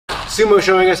Sumo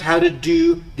showing us how to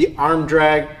do the arm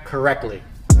drag correctly.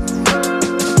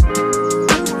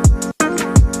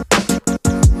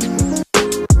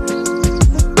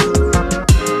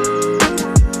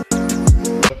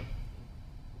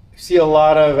 See a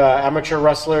lot of amateur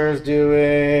wrestlers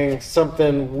doing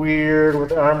something weird with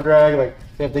the arm drag, like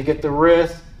if they get the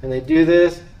wrist and they do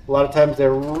this, a lot of times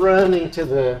they're running to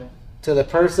the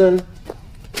person.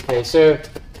 Okay, so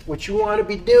what you want to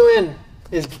be doing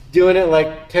is doing it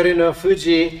like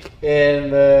Terunofuji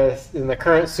in the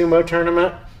current sumo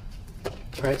tournament.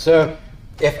 Right, so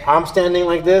if I'm standing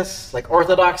like this, like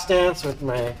orthodox stance with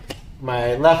my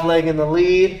left leg in the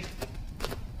lead,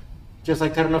 just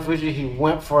like Terunofuji, he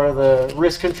went for the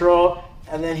wrist control,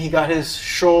 and then he got his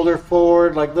shoulder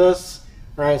forward like this,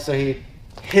 right? So he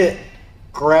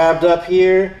grabbed up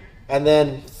here, and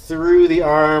then threw the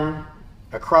arm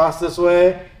across this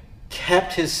way,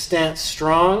 kept his stance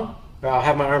strong. I'll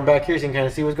have my arm back here so you can kind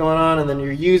of see what's going on, and then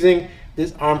you're using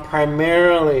this arm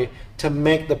primarily to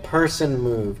make the person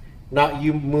move, not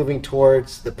you moving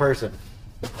towards the person,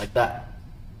 like that.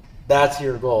 That's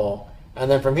your goal.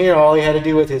 And then from here, all he had to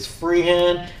do with his free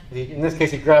hand, in this case,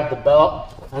 he grabbed the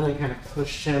belt, and then he kind of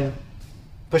pushed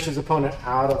his opponent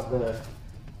out of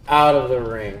the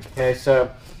ring. Okay,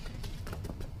 so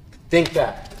think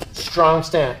that strong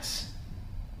stance.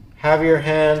 Have your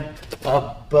hand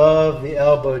above the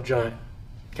elbow joint.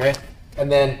 Okay,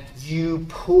 and then you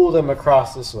pull them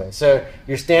across this way. So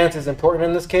your stance is important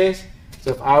in this case.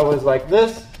 So if I was like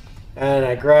this, and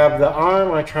I grab the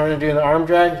arm, I'm trying to do the arm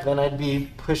drag, then I'd be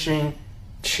pushing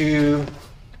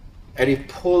I'd be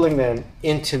pulling them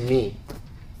into me.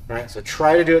 Right? So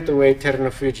try to do it the way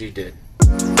Terunofuji did.